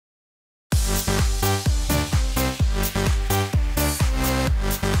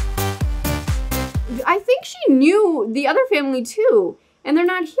knew the other family too, and they're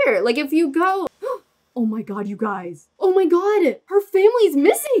not here. Like if you go, oh my god, you guys. Oh my god, her family's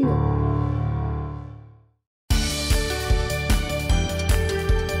missing.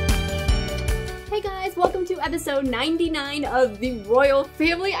 Hey guys, welcome to episode 99 of The Royal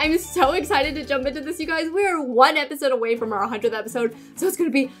Family. I'm so excited to jump into this, you guys. We're one episode away from our 100th episode, so it's gonna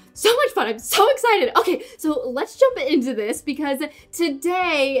be so much fun. I'm so excited. Okay, so let's jump into this because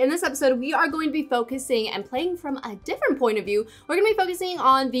today, in this episode, we are going to be focusing and playing from a different point of view. We're gonna be focusing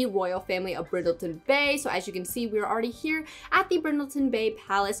on the royal family of Brindleton Bay. So as you can see, we're already here at the Brindleton Bay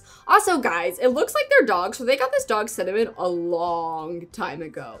Palace. Also, guys, it looks like their dog. So they got this dog Cinnamon a long time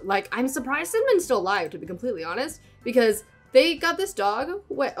ago. Like, I'm surprised Cinnamon's still alive, to be completely honest, because they got this dog.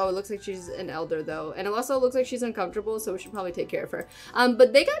 Wait, oh, it looks like she's an elder though, and it also looks like she's uncomfortable, so we should probably take care of her.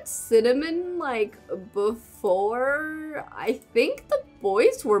 But they got Cinnamon like before I think the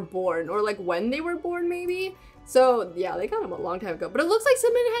boys were born, or like when they were born maybe. So yeah, they got him a long time ago. But it looks like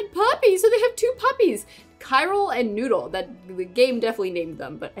Cinnamon had puppies, so they have two puppies, Kyril and Noodle. That the game definitely named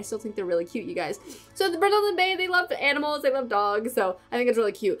them, but I still think they're really cute, you guys. So the Brindleton Bay, they love animals, they love dogs, so I think it's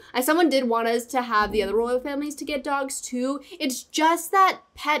really cute. Someone did want us to have the other royal families to get dogs too. It's just that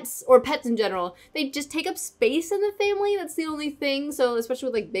pets, or pets in general, they just take up space in the family. That's the only thing. So especially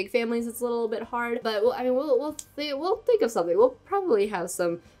with like big families, it's a little bit hard. But we'll think of something. We'll probably have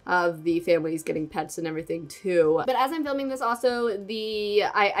some of the families getting pets and everything too. But as I'm filming this, also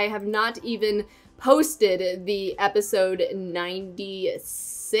I have not even posted the episode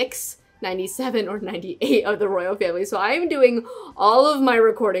 96, 97, or 98 of the royal family. So I am doing all of my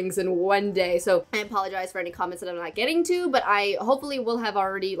recordings in one day. So I apologize for any comments that I'm not getting to, but I hopefully will have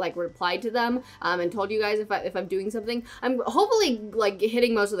already like replied to them and told you guys if I'm doing something. I'm hopefully like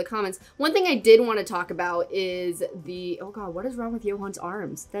hitting most of the comments. One thing I did want to talk about is oh god, what is wrong with Johan's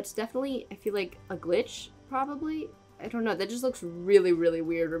arms? That's definitely, I feel like, a glitch, probably. I don't know, that just looks really, really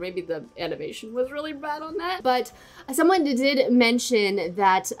weird, or maybe the animation was really bad on that. But someone did mention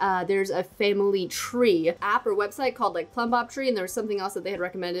that there's a family tree app or website called like Plumbop Tree, and there was something else that they had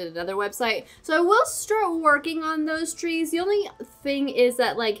recommended, another website. So I will start working on those trees. The only thing is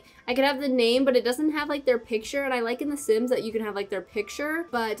that like I could have the name, but it doesn't have like their picture, and I like in The Sims that you can have like their picture,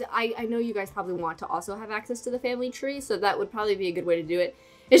 but I know you guys probably want to also have access to the family tree, so that would probably be a good way to do it.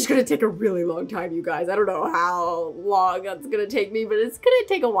 It's gonna take a really long time, you guys. I don't know how long that's gonna take me, but it's gonna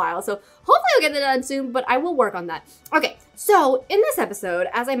take a while. So hopefully I'll get that done soon, but I will work on that. Okay, so in this episode,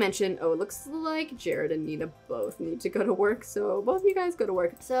 as I mentioned, oh, it looks like Jared and Nina both need to go to work. So both of you guys go to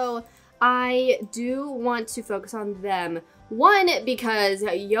work. So I do want to focus on them. One, because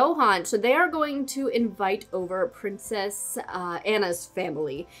Johan, so they are going to invite over Princess Anna's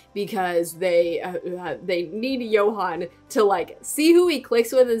family because they need Johan to like see who he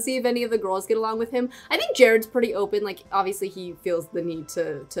clicks with and see if any of the girls get along with him. I think Jared's pretty open. Like obviously he feels the need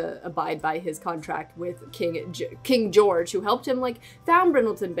to abide by his contract with King George, who helped him like found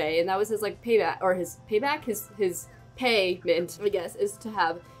Brindleton Bay, and that was his like payback, or his payment, I guess, is to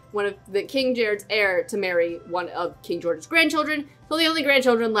have one of the King Jared's heir to marry one of King George's grandchildren. So the only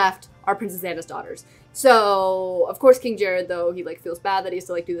grandchildren left are Princess Anna's daughters. So of course King Jared, though, he like feels bad that he has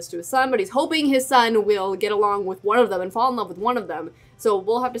to like do this to his son, but he's hoping his son will get along with one of them and fall in love with one of them. So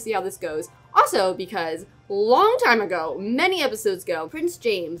we'll have to see how this goes. Also, because long time ago, many episodes ago, Prince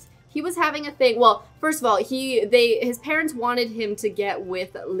James, he was having a thing. Well, first of all, his parents wanted him to get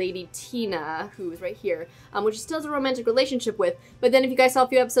with Lady Tina, who is right here, which he still has a romantic relationship with. But then if you guys saw a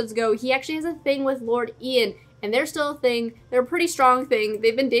few episodes ago, he actually has a thing with Lord Ian, and they're still a thing. They're a pretty strong thing.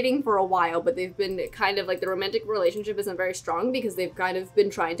 They've been dating for a while, but they've been kind of like, the romantic relationship isn't very strong because they've kind of been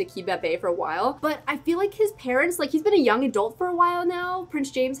trying to keep at bay for a while. But I feel like his parents, like he's been a young adult for a while now,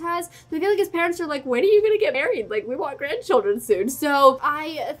 Prince James has. So I feel like his parents are like, when are you gonna get married? Like, we want grandchildren soon. So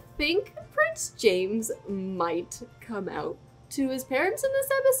I think Prince James might come out to his parents in this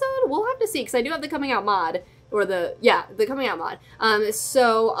episode. We'll have to see, because I do have the coming out mod. Or the coming out mod.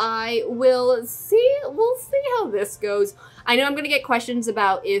 So I will see, we'll see how this goes. I know I'm gonna get questions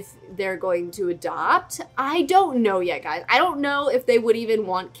about if they're going to adopt. I don't know yet, guys. I don't know if they would even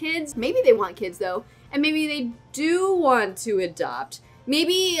want kids. Maybe they want kids though, and maybe they do want to adopt.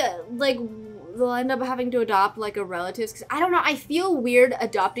 Maybe like they'll end up having to adopt like a relative, because I don't know, I feel weird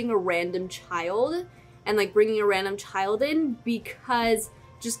adopting a random child and like bringing a random child in, because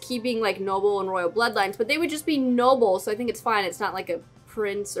just keeping like noble and royal bloodlines, but they would just be noble, so I think it's fine. It's not like a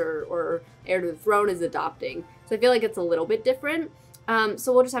prince or heir to the throne is adopting, so I feel like it's a little bit different.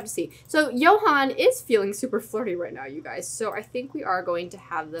 So we'll just have to see. So Johan is feeling super flirty right now, you guys. So I think we are going to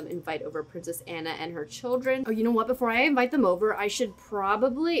have them invite over Princess Anna and her children. Oh, you know what? Before I invite them over, I should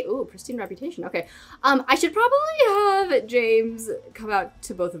probably, ooh, pristine reputation. Okay. I should probably have James come out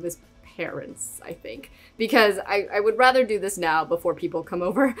to both of his parents, I think, because I would rather do this now before people come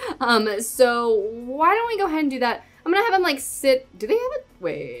over. So why don't we go ahead and do that? I'm gonna have him like sit, do they have it?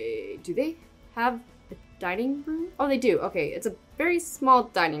 Wait, do they have a dining room? Oh, they do. Okay, it's a very small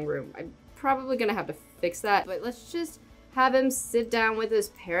dining room. I'm probably gonna have to fix that, but let's just have him sit down with his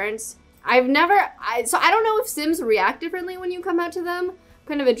parents. So I don't know if Sims react differently when you come out to them. I'm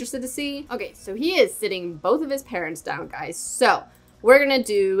kind of interested to see. Okay, so he is sitting both of his parents down, guys. So we're gonna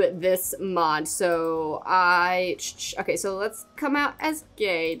do this mod. So okay, so let's come out as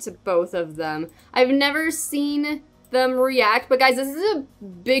gay to both of them. I've never seen them react, but guys, this is a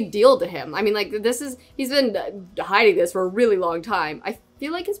big deal to him. I mean, like, he's been hiding this for a really long time. I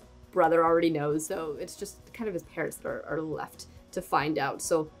feel like his brother already knows, so it's just kind of his parents that are left to find out.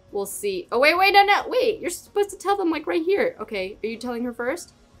 So we'll see. Oh, wait, no, wait, you're supposed to tell them like right here. Okay, are you telling her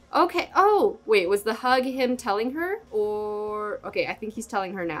first? Okay, oh, wait, was the hug him telling her? Or, okay, I think he's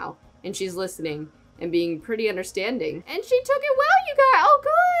telling her now, and she's listening and being pretty understanding. And she took it well, you guys. Oh,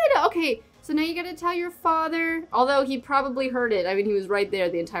 good. Okay, so now you gotta tell your father, although he probably heard it. I mean, he was right there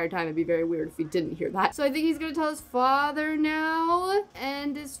the entire time. It'd be very weird if he didn't hear that. So I think he's gonna tell his father now,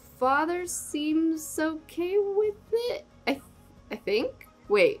 and his father seems okay with it, I think.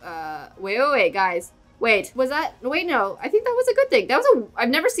 Wait, guys. Wait, was that, wait, no, I think that was a good thing. I've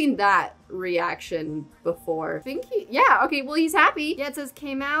never seen that reaction before. I think yeah, okay, well, he's happy. Yeah, it says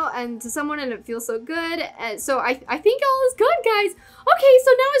came out and to someone and it feels so good. And so I think all is good, guys. Okay,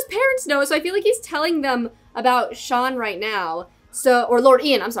 so now his parents know, so I feel like he's telling them about Sean right now. So, or Lord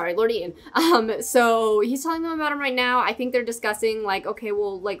Ian, I'm sorry, Lord Ian. So he's telling them about him right now. I think they're discussing like, okay,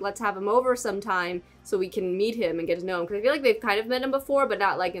 well, like, let's have him over sometime so we can meet him and get to know him. Cause I feel like they've kind of met him before, but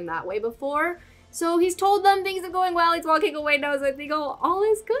not like in that way before. So he's told them things are going well. He's walking away now. So I think, oh, all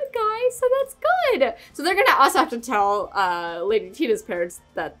is good, guys. So that's good. So they're gonna also have to tell Lady Tina's parents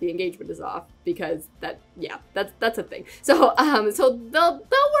that the engagement is off because that's a thing. So so they'll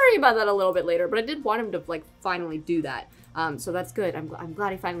worry about that a little bit later. But I did want him to like finally do that. So that's good. I'm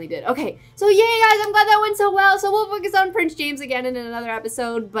glad he finally did. Okay, so yay, guys, I'm glad that went so well. So we'll focus on Prince James again in another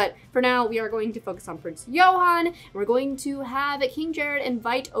episode, but for now, we are going to focus on Prince Johan, and we're going to have King Jared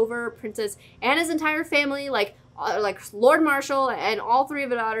invite over Princess Anna's entire family, like Lord Marshall and all three of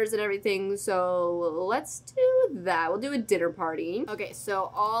the daughters and everything. So let's do that. We'll do a dinner party. Okay,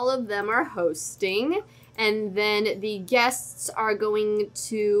 so all of them are hosting. And then the guests are going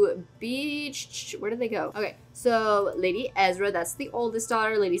to be, where did they go? Okay, so Lady Ezra, that's the oldest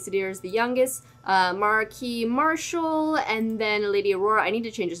daughter. Lady Sadir is the youngest. Marquis Marshall, and then Lady Aurora. I need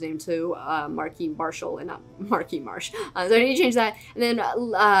to change his name to Marquis Marshall and not Marquis Marsh. So I need to change that. And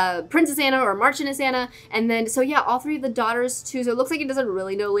then Princess Anna or Marchioness Anna. And then, so yeah, all three of the daughters too. So it looks like he doesn't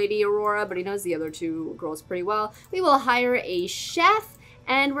really know Lady Aurora, but he knows the other two girls pretty well. We will hire a chef.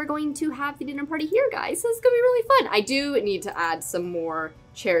 And we're going to have the dinner party here, guys. So it's gonna be really fun. I do need to add some more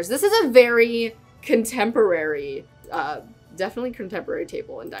chairs. This is a very contemporary, definitely contemporary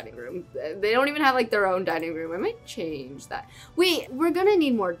table and dining room. They don't even have like their own dining room. I might change that. We're gonna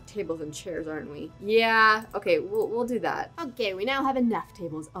need more tables and chairs, aren't we? Yeah, okay, we'll do that. Okay, we now have enough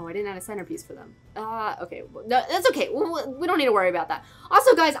tables. Oh, I didn't add a centerpiece for them. Okay, well, no, that's okay. We don't need to worry about that.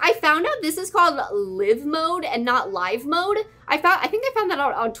 Also, guys, I found out this is called live mode and not live mode. I think I found that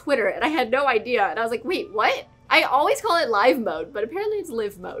out on Twitter and I had no idea. And I was like, wait, what? I always call it live mode, but apparently it's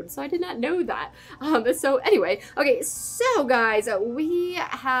live mode, so I did not know that. So anyway, okay, so guys, we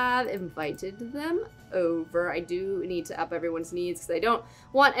have invited them over. I do need to up everyone's needs because I don't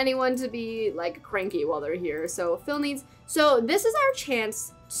want anyone to be like cranky while they're here. So Phil needs, so this is our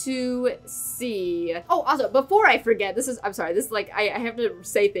chance to see. Oh, also, before I forget, I'm sorry, this is like, I have to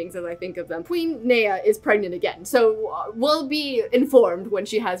say things as I think of them. Queen Nea is pregnant again, so we'll be informed when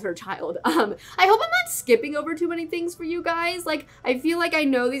she has her child. I hope I'm not skipping over too many things for you guys. Like, I feel like I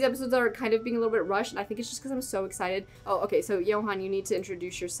know these episodes are kind of being a little bit rushed, and I think it's just because I'm so excited. Oh, okay, so Johan, you need to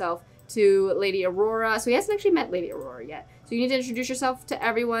introduce yourself to Lady Aurora. So he hasn't actually met Lady Aurora yet. So you need to introduce yourself to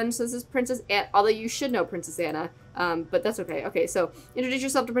everyone. So this is Princess Anna, although you should know Princess Anna, but that's okay. Okay, so introduce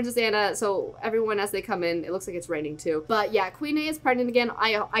yourself to Princess Anna. So everyone as they come in, it looks like it's raining too. But yeah, Queen A is pregnant again.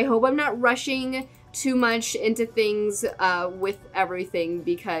 I hope I'm not rushing too much into things with everything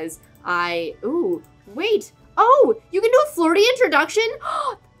because ooh, wait. Oh, you can do a flirty introduction?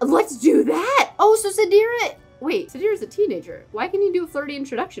 Let's do that. Oh, so Sadira, wait, Sadira's a teenager. Why can you do a flirty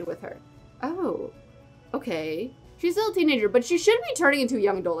introduction with her? Oh, okay. She's still a teenager, but she should be turning into a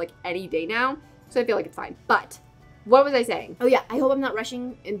young adult like any day now. So I feel like it's fine. But what was I saying? Oh yeah, I hope I'm not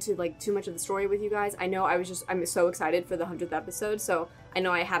rushing into like too much of the story with you guys. I know I'm so excited for the 100th episode, so I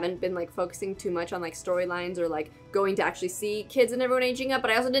know I haven't been like focusing too much on like storylines or like going to actually see kids and everyone aging up,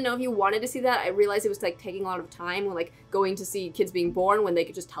 but I also didn't know if you wanted to see that. I realized it was like taking a lot of time when like going to see kids being born when they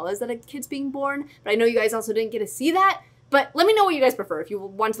could just tell us that a kid's being born, but I know you guys also didn't get to see that. But let me know what you guys prefer if you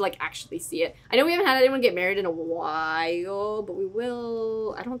want to like actually see it. I know we haven't had anyone get married in a while, but we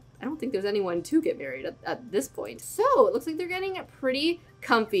will. I don't think there's anyone to get married at this point. So it looks like they're getting pretty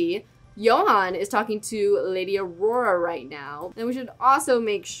comfy. Johan is talking to Lady Aurora right now. And we should also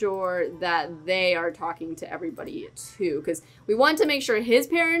make sure that they are talking to everybody too, because we want to make sure his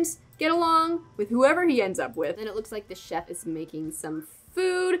parents get along with whoever he ends up with. And it looks like the chef is making some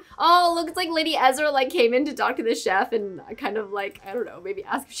food. Oh, looks like Lady Ezra like came in to talk to the chef and kind of like, I don't know, maybe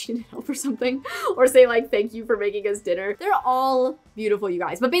ask if she needed help or something, or say like, thank you for making us dinner. They're all beautiful, you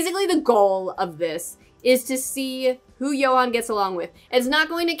guys. But basically the goal of this is to see who Johan gets along with. It's not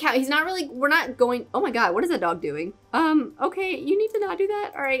going to count. He's not really, we're not going, oh my God, what is that dog doing? Okay, you need to not do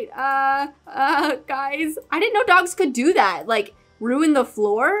that. All right, guys, I didn't know dogs could do that. Like ruin the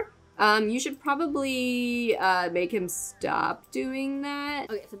floor. You should probably make him stop doing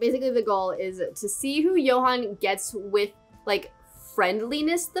that. Okay, so basically the goal is to see who Johan gets with like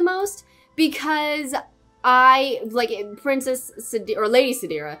friendliness the most, because I like Princess Sadira, or Lady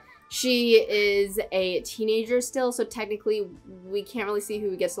Sadira. She is a teenager still, so technically we can't really see who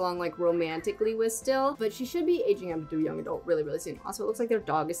he gets along like romantically with still, but she should be aging up into a young adult really, really soon. Also, it looks like their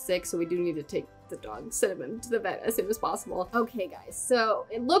dog is sick, so we do need to take the dog, Cinnamon, to the vet as soon as possible. Okay, guys, so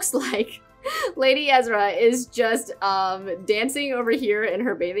it looks like Lady Ezra is just dancing over here in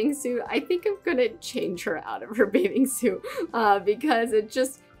her bathing suit. I think I'm gonna change her out of her bathing suit because it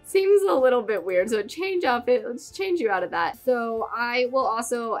just seems a little bit weird. So change outfit, let's change you out of that. So I will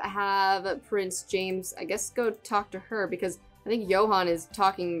also have Prince James, I guess, go talk to her because I think Johan is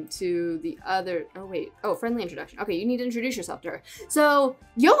talking to the other, oh wait, oh, friendly introduction. Okay, you need to introduce yourself to her. So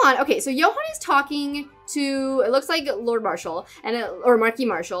Johan, okay, so Johan is talking to, it looks like Lord Marshall, and or Marquis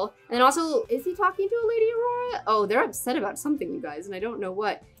Marshall, and then also, is he talking to a Lady Aurora? Oh, they're upset about something, you guys, and I don't know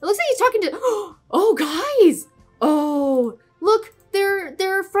what. It looks like he's talking to, oh guys, oh, look,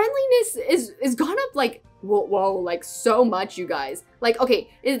 their friendliness is gone up like, whoa, like so much, you guys. Like, okay,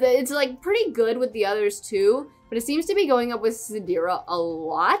 it's like pretty good with the others too, but it seems to be going up with Sadira a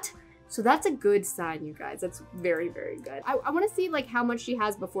lot. So that's a good sign, you guys. That's very, very good. I want to see like how much she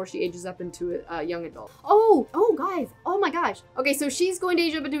has before she ages up into a young adult. Oh, guys, oh my gosh. Okay, so she's going to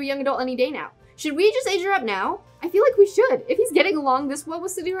age up into a young adult any day now. Should we just age her up now? I feel like we should. If he's getting along this well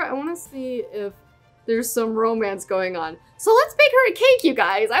with Sadira, I want to see if there's some romance going on. So let's bake her a cake, you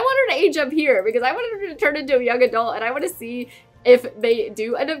guys. I want her to age up here because I want her to turn into a young adult, and I want to see if they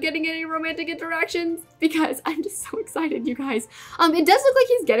do end up getting any romantic interactions because I'm just so excited, you guys. It does look like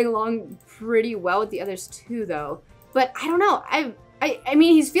he's getting along pretty well with the others too, though. But I don't know. I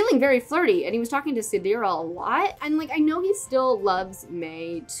mean, he's feeling very flirty, and he was talking to Sadira a lot. And like, I know he still loves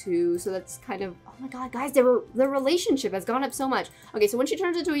May too, so that's kind of, oh my God, guys, their relationship has gone up so much. Okay, so when she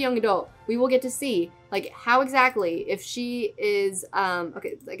turns into a young adult, we will get to see like how exactly, if she is,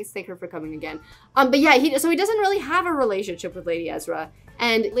 okay, I guess thank her for coming again. But yeah, so he doesn't really have a relationship with Lady Ezra.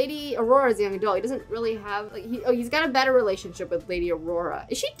 And Lady Aurora is a young adult. He doesn't really have, like, he's got a better relationship with Lady Aurora.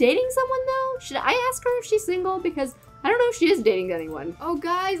 Is she dating someone though? Should I ask her if she's single? Because I don't know if she is dating anyone. Oh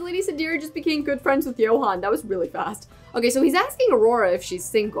guys, Lady Sadira just became good friends with Johan. That was really fast. Okay, so he's asking Aurora if she's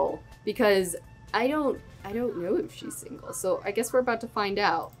single because I don't know if she's single. So I guess we're about to find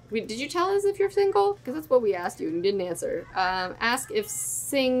out. Did you tell us if you're single? Because that's what we asked you and you didn't answer. Ask if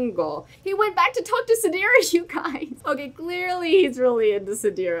single. He went back to talk to Sadira, you guys. Okay, clearly he's really into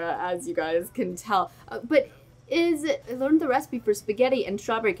Sadira, as you guys can tell. But learn the recipe for spaghetti and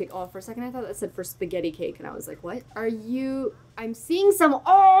strawberry cake. Oh, for a second I thought that said for spaghetti cake, and I was like, what? I'm seeing some,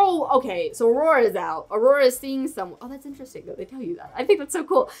 oh, okay, so Aurora is out. Aurora is seeing someone. Oh, that's interesting that they tell you that. I think that's so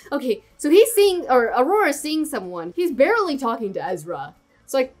cool. Okay, so Aurora is seeing someone. He's barely talking to Ezra.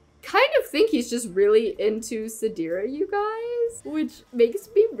 So I kind of think he's just really into Sadira, you guys, which makes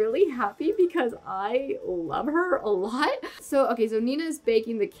me really happy because I love her a lot. So, okay, so Nina is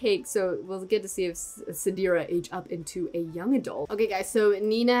baking the cake, so we'll get to see if Sadira age up into a young adult. Okay, guys, so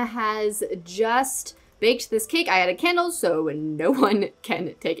Nina has just baked this cake. I had a candle, so no one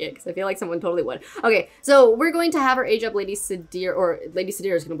can take it, because I feel like someone totally would. Okay, so we're going to have her age up Lady Sadira, or Lady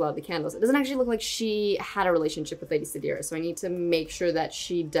Sadira is going to blow out the candles. It doesn't actually look like she had a relationship with Lady Sadira, so I need to make sure that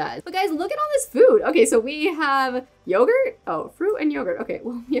she does. But guys, look at all this food. Okay, so we have yogurt. Oh, fruit and yogurt. Okay,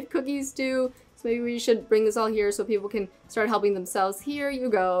 well, we have cookies too. So maybe we should bring this all here so people can start helping themselves. Here you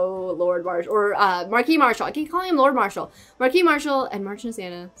go, Lord Marshall, or Marquis Marshall. I keep calling him Lord Marshall. Marquis Marshall and Merchant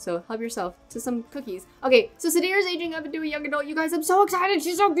Santa. So help yourself to some cookies. Okay, so Sadira's aging up into a young adult. You guys, I'm so excited.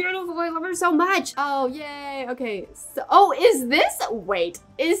 She's so beautiful. I love her so much. Oh, yay. Okay. So, oh, is this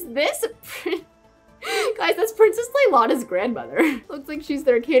guys, that's Princess Leilana's grandmother. Looks like she's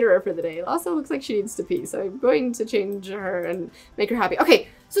their caterer for the day. It also looks like she needs to pee, so I'm going to change her and make her happy. Okay,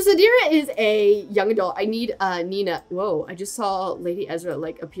 so Sadira is a young adult. I need Nina. Whoa, I just saw Lady Ezra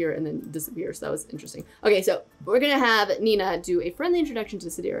like appear and then disappear, so that was interesting. Okay, so we're gonna have Nina do a friendly introduction to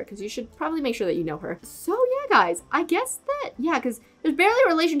Sadira because you should probably make sure that you know her. So yeah, guys, I guess that, yeah, because there's barely a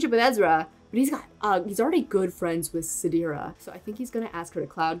relationship with Ezra, but he's already good friends with Sadira. So I think he's gonna ask her to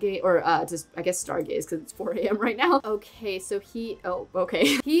Cloudgate, or just, I guess, Stargaze, because it's 4 a.m. right now. Okay, so he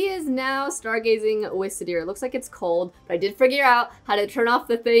is now stargazing with Sadira. It looks like it's cold, but I did figure out how to turn off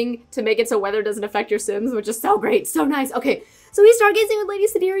the thing to make it so weather doesn't affect your Sims, which is so great, so nice. Okay, so he's stargazing with Lady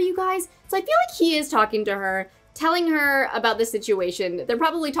Sadira, you guys. So I feel like he is talking to her, telling her about the situation. They're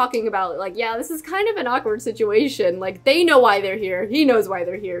probably talking about like, yeah, this is kind of an awkward situation. Like they know why they're here. He knows why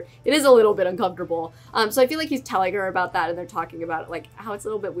they're here. It is a little bit uncomfortable. So I feel like he's telling her about that and they're talking about like how it's a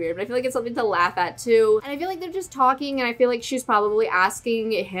little bit weird, but I feel like it's something to laugh at too. And I feel like they're just talking and I feel like she's probably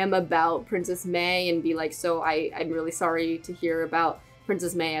asking him about Princess May and be like, so I'm really sorry to hear about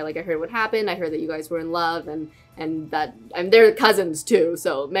Princess May. I heard what happened. I heard that you guys were in love and that they're cousins too.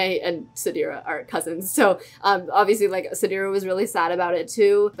 So May and Sadira are cousins. So obviously like Sadira was really sad about it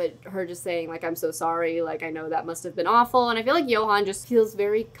too, but her just saying like, I'm so sorry. Like, I know that must have been awful. And I feel like Johan just feels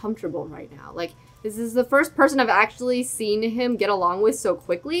very comfortable right now. Like this is the first person I've actually seen him get along with so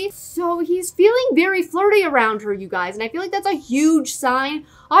quickly. So he's feeling very flirty around her, you guys. And I feel like that's a huge sign.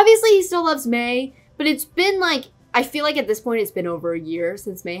 Obviously he still loves May, but it's been like, I feel like at this point it's been over a year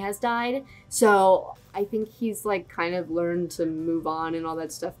since May has died. So I think he's like kind of learned to move on and all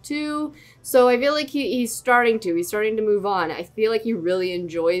that stuff too. So I feel like he's starting to move on. I feel like he really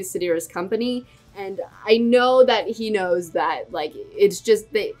enjoys Sadira's company. And I know that he knows that like, it's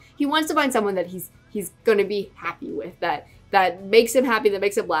just that he wants to find someone that he's gonna be happy with, that makes him happy, that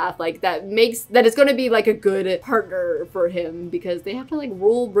makes him laugh, like that is gonna be like a good partner for him because they have to like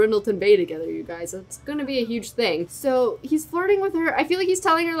rule Brindleton Bay together, you guys. So it's gonna be a huge thing. So he's flirting with her. I feel like he's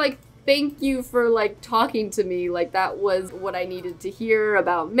telling her like, thank you for like talking to me. Like that was what I needed to hear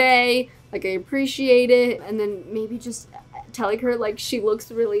about May. Like I appreciate it. And then maybe just telling her like she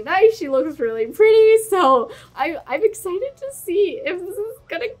looks really nice, she looks really pretty. So I'm excited to see if this is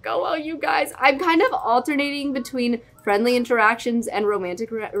gonna go well, you guys. I'm kind of alternating between friendly interactions and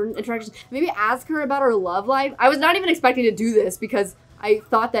romantic interactions. Maybe ask her about her love life. I was not even expecting to do this because I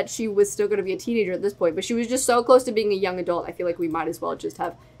thought that she was still gonna be a teenager at this point, but she was just so close to being a young adult. I feel like we might as well just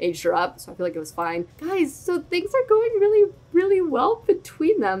have aged her up. So I feel like it was fine. Guys, so things are going really, really well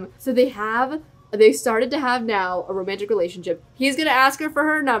between them. So they started to have now a romantic relationship. He's gonna ask her for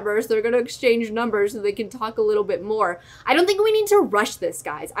her numbers. They're gonna exchange numbers so they can talk a little bit more. I don't think we need to rush this,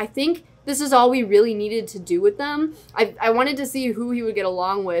 guys. I think this is all we really needed to do with them. I wanted to see who he would get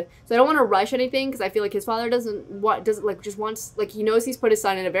along with. So I don't want to rush anything because I feel like his father he knows he's put his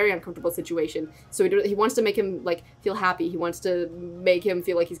son in a very uncomfortable situation. So he wants to make him like feel happy. He wants to make him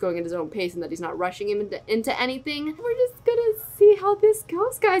feel like he's going at his own pace and that he's not rushing him into anything. We're just gonna see how this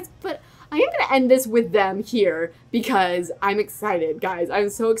goes, guys. But I am gonna end this with them here because I'm excited, guys. I'm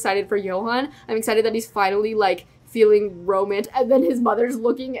so excited for Johan. I'm excited that he's finally like feeling romantic, and then his mother's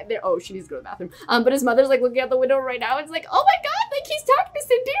looking at oh, she needs to go to the bathroom. But his mother's like looking out the window right now. It's like, oh my god, like he's talking to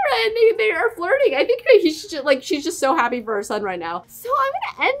Sadira and they are flirting. I think he's just like, she's just so happy for her son right now. So I'm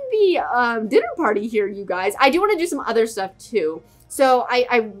gonna end the dinner party here, you guys. I do want to do some other stuff too. So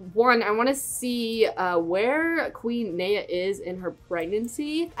I want to see where Queen Naya is in her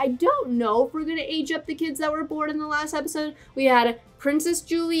pregnancy. I don't know if we're gonna age up the kids that were born in the last episode. We had Princess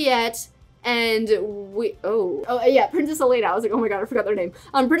Juliet and Princess Elena. I was like, oh my god, I forgot their name.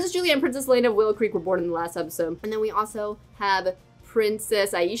 Princess Juliet and Princess Elena of Willow Creek were born in the last episode. And then we also have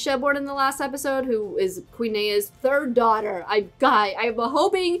Princess Aisha born in the last episode, who is Queen Naya's third daughter. I'm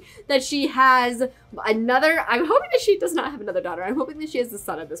hoping that she has another. I'm hoping that she does not have another daughter. I'm hoping that she has a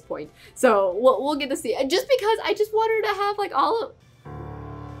son at this point. So we'll get to see. Just because I just want her to have like all of.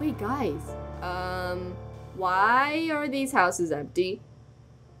 Wait, guys. Why are these houses empty?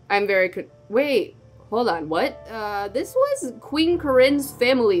 I'm very wait, hold on, what? This was Queen Corinne's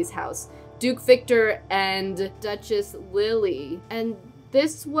family's house. Duke Victor and Duchess Lily. And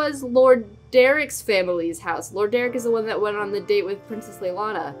this was Lord Derek's family's house. Lord Derek is the one that went on the date with Princess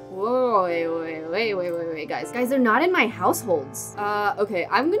Leilani. Whoa, wait, guys. Guys, they're not in my households. Okay,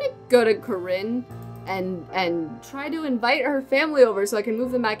 I'm gonna go to Corinne and try to invite her family over so I can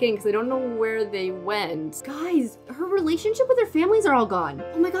move them back in because I don't know where they went. Guys, her relationship with her families are all gone.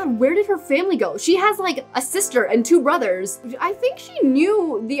 Oh my god, where did her family go? She has like a sister and 2 brothers. I think she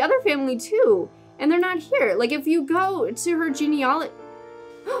knew the other family too, and they're not here. Like if you go to her genealogy,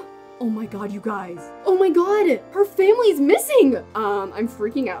 oh my god, you guys. Oh my god, her family's missing. I'm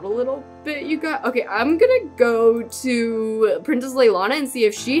freaking out a little bit, you guys. Okay, I'm gonna go to Princess Leilani and see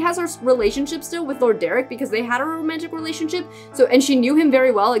if she has her relationship still with Lord Derek because they had a romantic relationship. So, and she knew him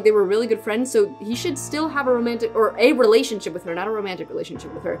very well, like they were really good friends. So he should still have a romantic or a relationship with her, not a romantic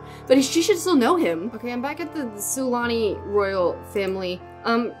relationship with her. But she should still know him. Okay, I'm back at the Sulani royal family.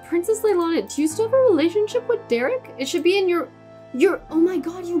 Princess Leilani, do you still have a relationship with Derek? It should be in your, oh my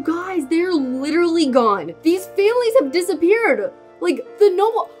god, you guys, they're literally gone. These families have disappeared. Like,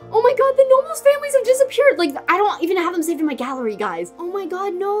 oh my god, the Nobles families have disappeared. Like, I don't even have them saved in my gallery, guys. Oh my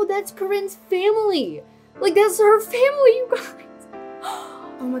god, no, that's Corinne's family. Like, that's her family, you guys.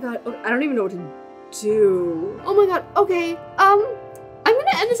 Oh my god, okay, I don't even know what to do. Oh my god, okay, I'm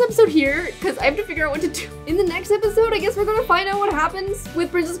gonna end this episode here because I have to figure out what to do. In the next episode, I guess we're gonna find out what happens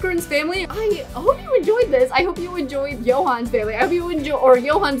with Princess Corinne's family. I hope you enjoyed this. I hope you enjoyed Johan's family. I hope you enjoy, or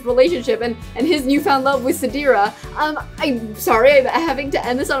Johan's relationship and his newfound love with Sadira. I'm sorry I'm having to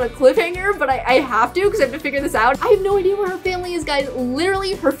end this on a cliffhanger, but I have to because I have to figure this out. I have no idea where her family is, guys.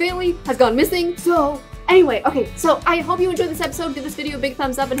 Literally, her family has gone missing. So anyway, okay, so I hope you enjoyed this episode. Give this video a big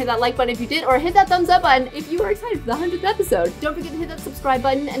thumbs up and hit that like button if you did, or hit that thumbs up button if you were excited for the 100th episode. Don't forget to hit that subscribe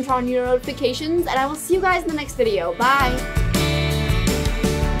button and turn on your notifications, and I will see you guys in the next video. Bye!